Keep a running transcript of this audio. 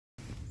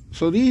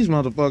So these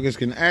motherfuckers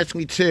can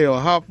actually tell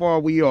how far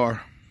we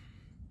are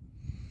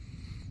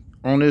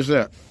on this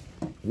app.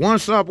 One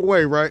stop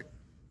away, right?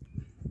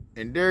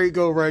 And there you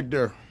go right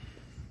there.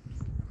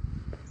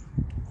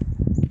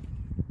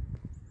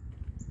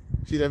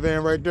 See that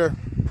van right there?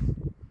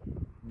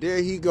 There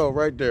he go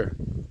right there.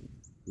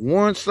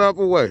 One stop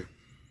away.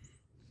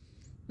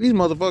 These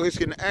motherfuckers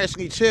can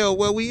actually tell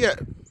where we at.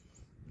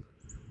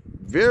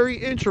 Very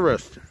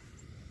interesting.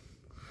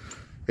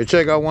 Hey,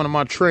 check out one of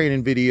my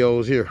training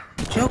videos here.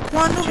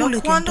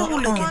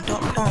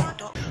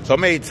 So I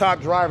made top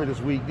driver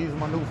this week. These are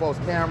my new folks,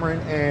 Cameron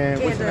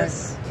and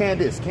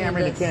Candace.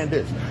 Cameron and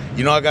Candace.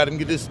 You know I got them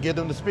get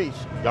them the speech.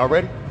 Y'all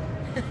ready?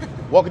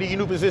 Welcome to your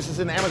new positions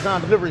in the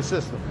Amazon delivery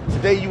system.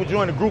 Today you will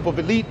join a group of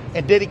elite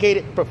and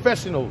dedicated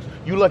professionals.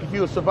 You lucky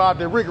few will survive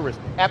their rigorous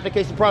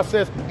application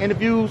process,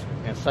 interviews,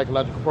 and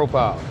psychological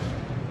profiles.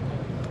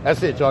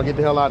 That's it, y'all. Get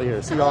the hell out of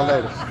here. See y'all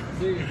later.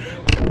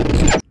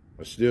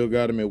 I still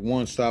got him at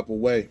one stop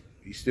away.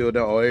 He's still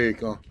there. Oh, there you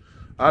go.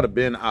 I'd have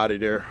been out of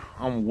there.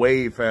 I'm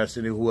way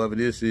faster than whoever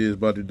this is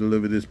about to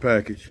deliver this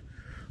package.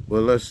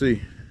 Well, let's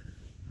see.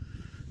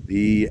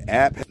 The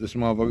app, this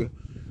motherfucker,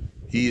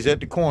 he's at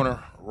the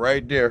corner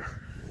right there.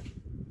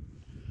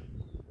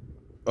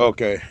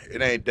 Okay,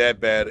 it ain't that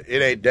bad.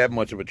 It ain't that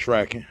much of a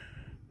tracking.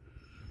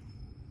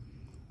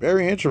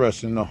 Very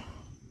interesting, though.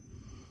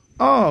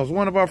 Oh, it's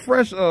one of our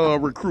fresh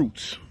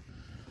recruits.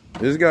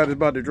 This guy is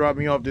about to drop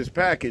me off this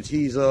package.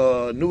 He's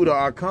new to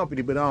our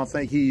company, but I don't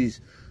think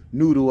he's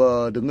new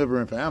to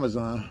delivering for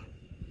Amazon.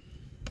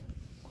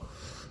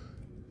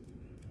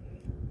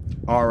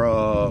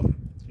 Our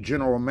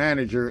general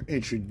manager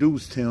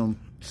introduced him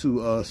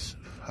to us.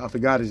 I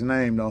forgot his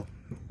name, though.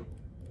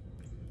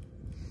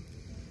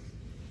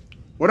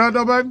 What up,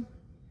 though, baby?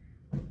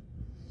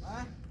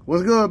 Huh?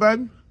 What's good,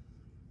 baby?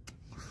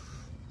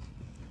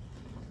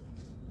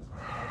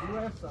 I do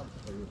have something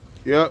for you.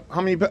 Yep.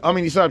 How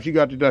many stops you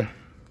got today?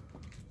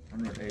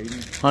 180.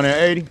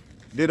 180.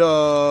 Did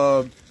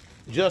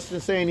Justin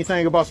say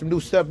anything about some new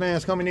step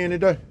vans coming in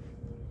today?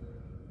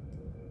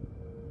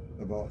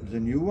 About the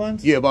new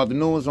ones? Yeah, about the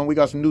new ones. We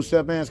got some new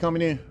step vans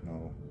coming in.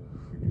 No.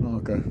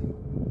 Okay.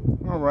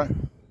 All right.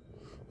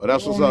 Well,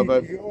 that's what's up,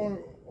 baby.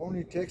 You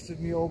only texted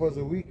me over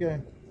the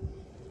weekend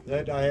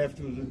that I have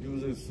to do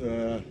this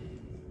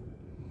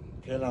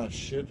Keller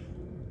shit.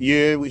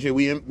 Yeah,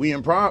 we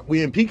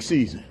in peak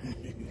season.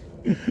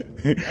 I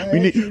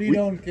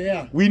don't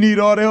care. We need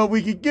all the help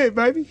we can get,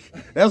 baby.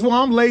 That's why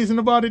I'm lazing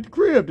about at the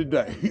crib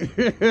today.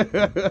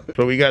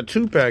 So we got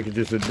 2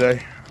 packages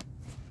today.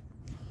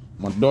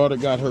 My daughter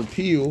got her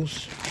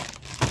pills,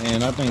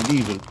 and I think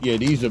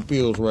these are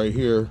pills right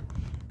here.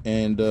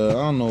 And I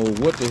don't know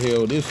what the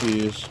hell this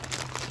is,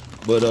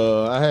 but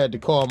I had to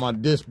call my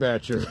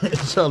dispatcher and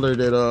tell her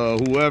that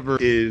whoever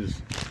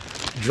is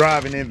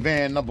driving in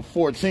van number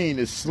 14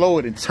 is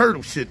slower than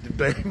turtle shit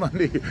today. My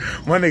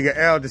nigga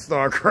Al just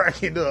started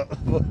cracking up.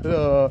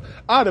 But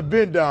I'd have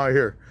been down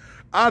here.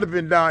 I'd have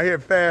been down here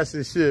fast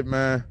as shit,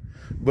 man.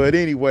 But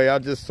anyway, I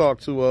just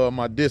talked to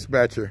my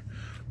dispatcher.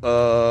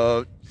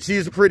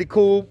 She's a pretty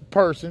cool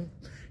person.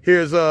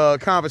 Here's a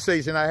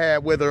conversation I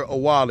had with her a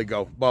while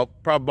ago,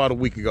 probably about a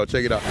week ago.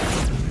 Check it out.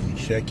 Let me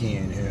check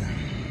in here.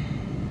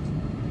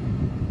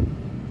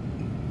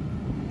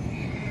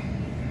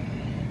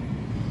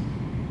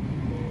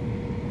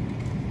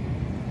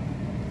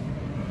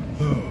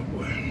 Oh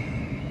boy.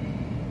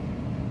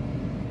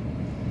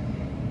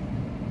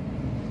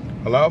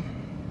 Hello?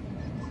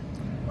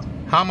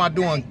 How am I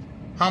doing?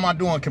 How am I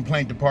doing,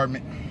 complaint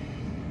department?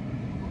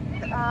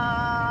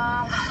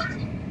 I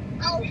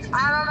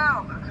don't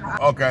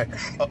know. Okay.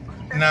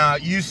 Now,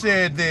 you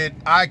said that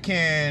I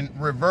can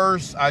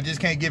reverse, I just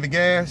can't give it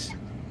gas?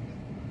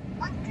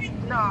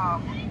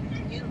 No.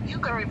 You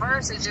can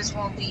reverse, it just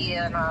won't be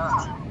in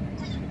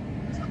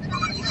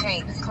you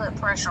can't put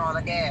pressure on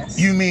the gas.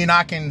 You mean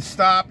I can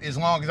stop as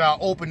long as I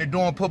open the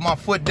door and put my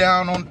foot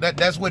down on that?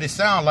 That's what it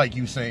sounds like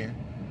you saying.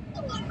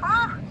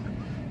 Huh?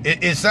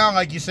 It sounds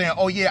like you're saying,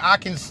 oh yeah, I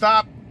can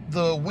stop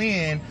the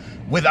wind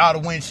without a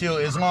windshield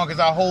as long as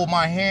I hold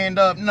my hand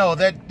up. No,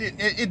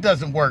 it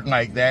doesn't work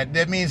like that.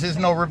 That means there's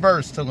no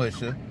reverse,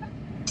 Talisha.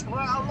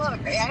 Well,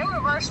 look, it ain't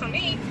reverse for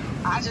me.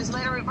 I just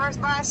let it reverse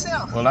by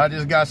itself. Well, I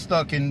just got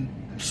stuck in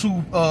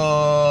two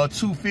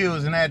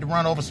fields and had to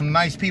run over some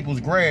nice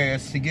people's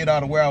grass to get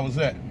out of where I was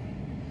at.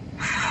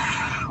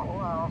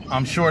 Well,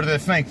 I'm sure they're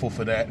thankful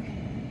for that.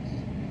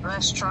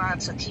 let's try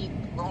to keep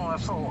going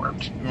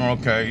forward.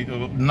 Okay,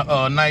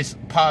 nice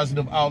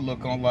positive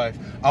outlook on life.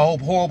 I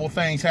hope horrible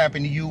things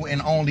happen to you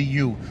and only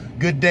you.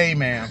 Good day,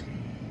 ma'am.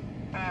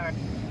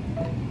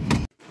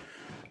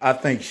 I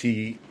think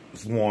she's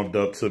warmed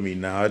up to me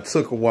now. It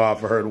took a while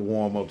for her to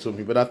warm up to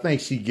me, but I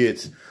think she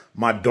gets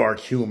my dark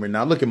humor.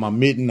 Now look at my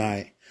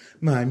midnight.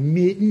 My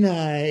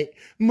midnight,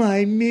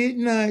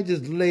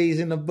 just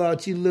lazing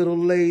about, you little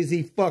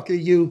lazy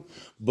fucker, you.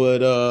 But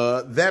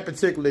that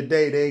particular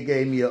day, they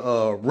gave me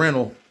a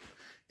rental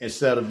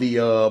instead of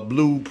the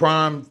blue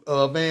prime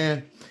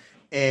van.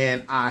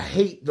 And I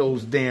hate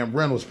those damn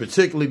rentals,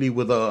 particularly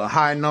with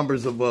high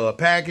numbers of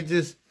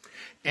packages.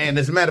 And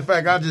as a matter of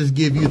fact, I'll just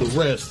give you the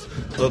rest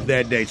of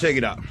that day. Check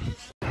it out.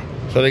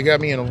 So they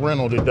got me in a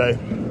rental today.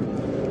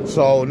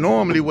 So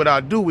normally what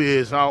I do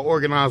is I'll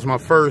organize my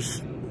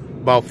first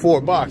about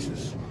 4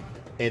 boxes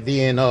and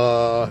then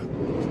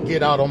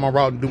get out on my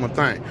route and do my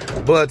thing.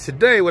 But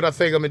today what I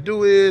think I'm gonna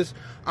do is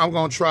I'm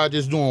gonna try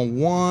just doing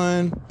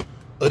 1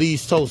 of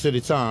these toasts at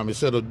a time.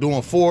 Instead of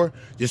doing 4,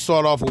 just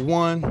start off with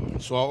 1.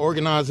 So I'll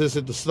organize this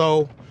at the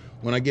stove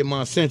when I get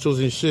my essentials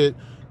and shit.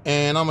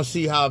 And I'm gonna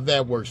see how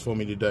that works for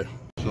me today.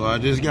 So I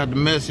just got the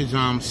message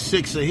I'm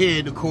 6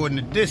 ahead according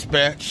to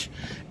dispatch.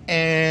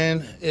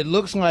 And it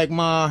looks like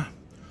my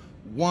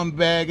 1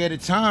 bag at a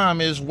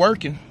time is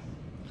working.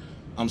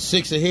 I'm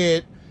 6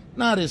 ahead.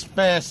 Not as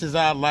fast as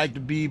I'd like to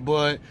be,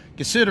 but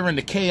considering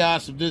the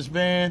chaos of this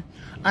van,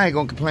 I ain't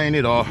gonna complain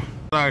at all.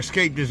 I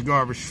escaped this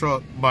garbage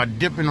truck by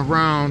dipping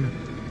around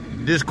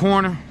this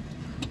corner.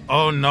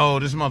 Oh no,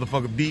 this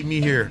motherfucker beat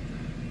me here.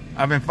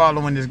 I've been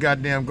following this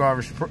goddamn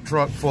garbage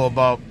truck for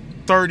about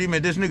 30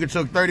 minutes. This nigga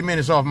took 30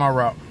 minutes off my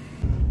route.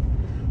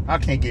 I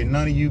can't get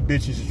none of you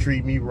bitches to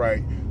treat me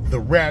right. The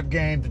rap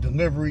game, the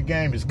delivery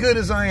game, as good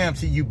as I am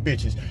to you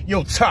bitches,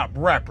 your top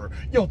rapper,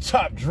 your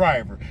top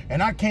driver,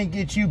 and I can't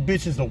get you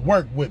bitches to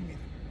work with me.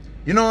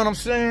 You know what I'm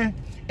saying?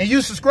 And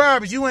you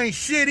subscribers, you ain't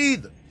shit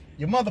either.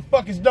 You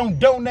motherfuckers don't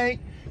donate.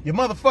 You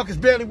motherfuckers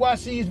barely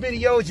watch these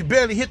videos. You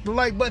barely hit the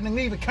like button and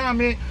leave a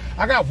comment.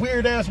 I got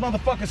weird ass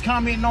motherfuckers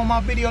commenting on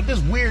my video.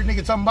 This weird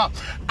nigga talking about,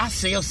 I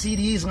sell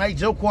CDs like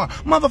Joe Quan.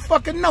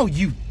 Motherfucker, no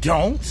you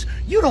don't.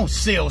 You don't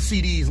sell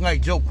CDs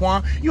like Joe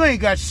Quan. You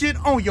ain't got shit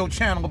on your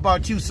channel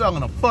about you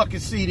selling a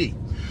fucking CD.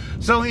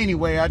 So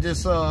anyway, I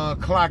just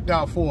clocked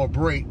out for a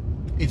break.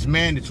 It's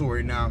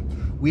mandatory now.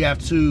 We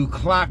have to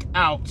clock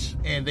out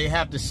and they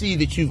have to see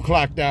that you've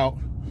clocked out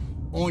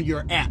on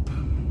your app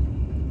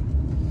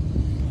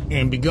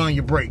and begun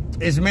your break.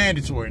 It's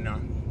mandatory now.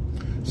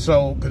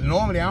 So, because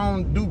normally I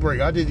don't do break.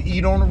 I just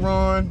eat on the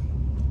run,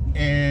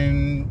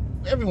 and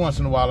every once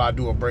in a while I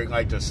do a break,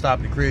 like to stop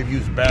at the crib,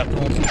 use the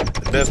bathroom.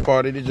 The best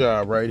part of the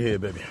job right here,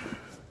 baby.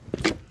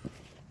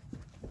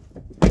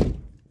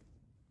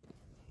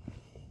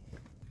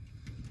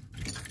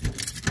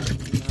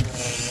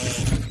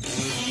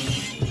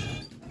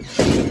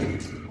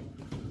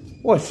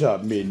 What's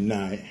up,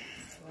 midnight?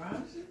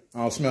 I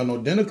don't smell no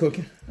dinner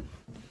cooking.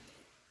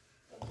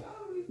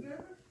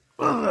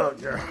 Oh,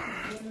 girl.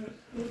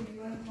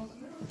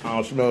 I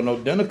don't smell no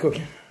dinner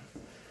cooking.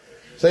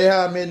 Say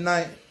hi,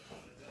 midnight.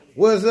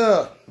 What's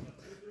up?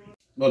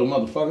 Little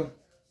motherfucker.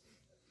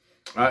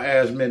 I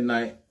asked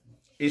midnight,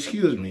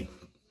 excuse me,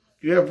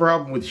 you have a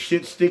problem with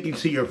shit sticking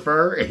to your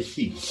fur? And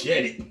she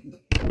shed it.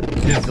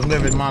 Just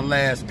delivered my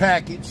last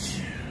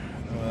package.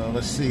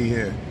 Let's see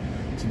here.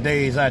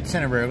 Today's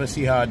itinerary. Let's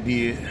see how I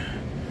did.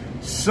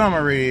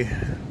 Summary.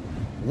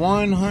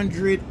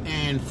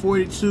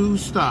 142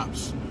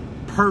 stops.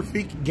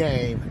 Perfect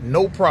game,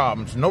 no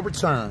problems, no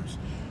returns.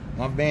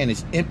 My van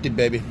is empty,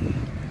 baby.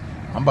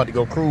 I'm about to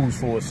go cruise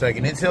for a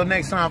second. Until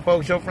next time,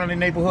 folks, your friendly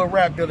neighborhood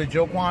rap dealer,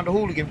 Joe Quan the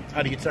Hooligan.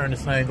 How do you turn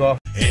this thing off?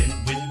 And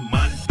with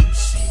my new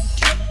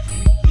CD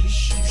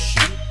release, you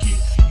should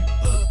give you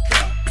a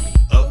copy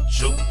of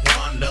Joe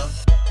Quan the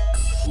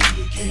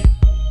Hooligan.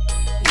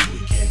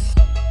 Hooligan.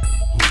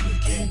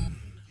 Hooligan.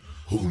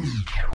 Hooligan.